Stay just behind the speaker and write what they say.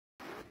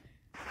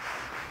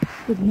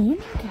Good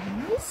morning,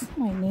 guys.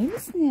 My name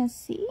is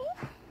Nessie.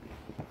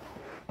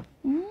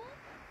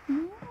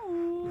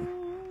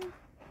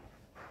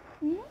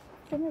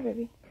 Come here,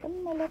 baby. Come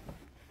in my lap.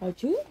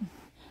 How'd you?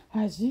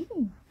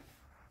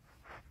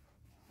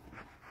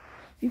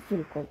 You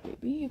feel cold,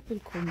 baby. You feel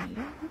cold, my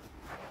love.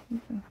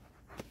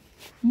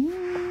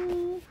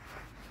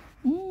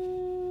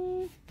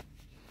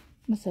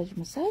 Massage.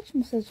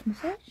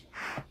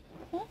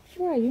 Huh?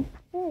 Where are you?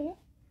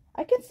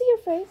 I can see your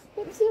face.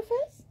 Let me see your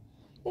face.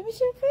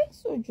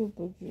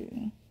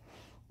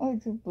 Oh,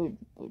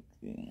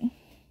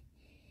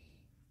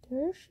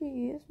 there she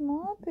is,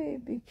 my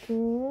baby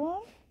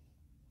girl.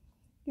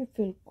 You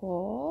feel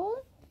cold?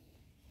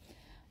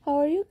 How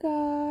are you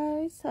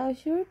guys?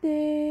 How's your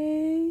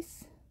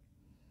days?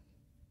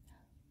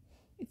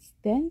 It's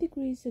 10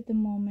 degrees at the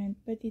moment,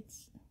 but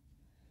it's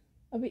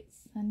a bit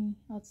sunny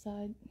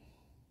outside.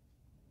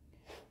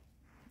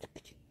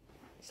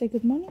 Say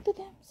good morning to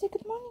them. Say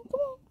good morning. Come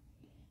on.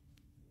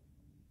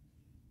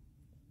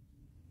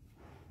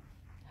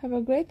 Have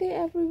a great day,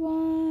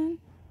 everyone.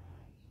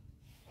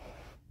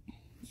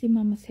 See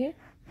Mama's hair.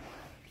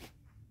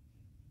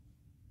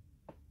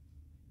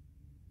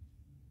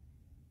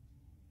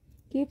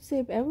 Keep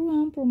safe,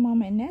 everyone, from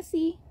Mama and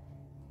Nessie.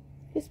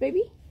 Yes,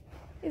 baby.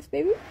 They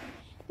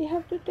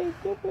have to take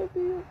your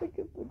baby.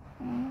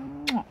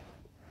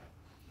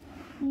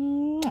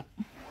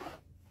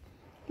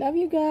 Love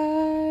you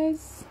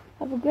guys.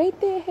 Have a great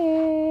day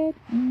ahead.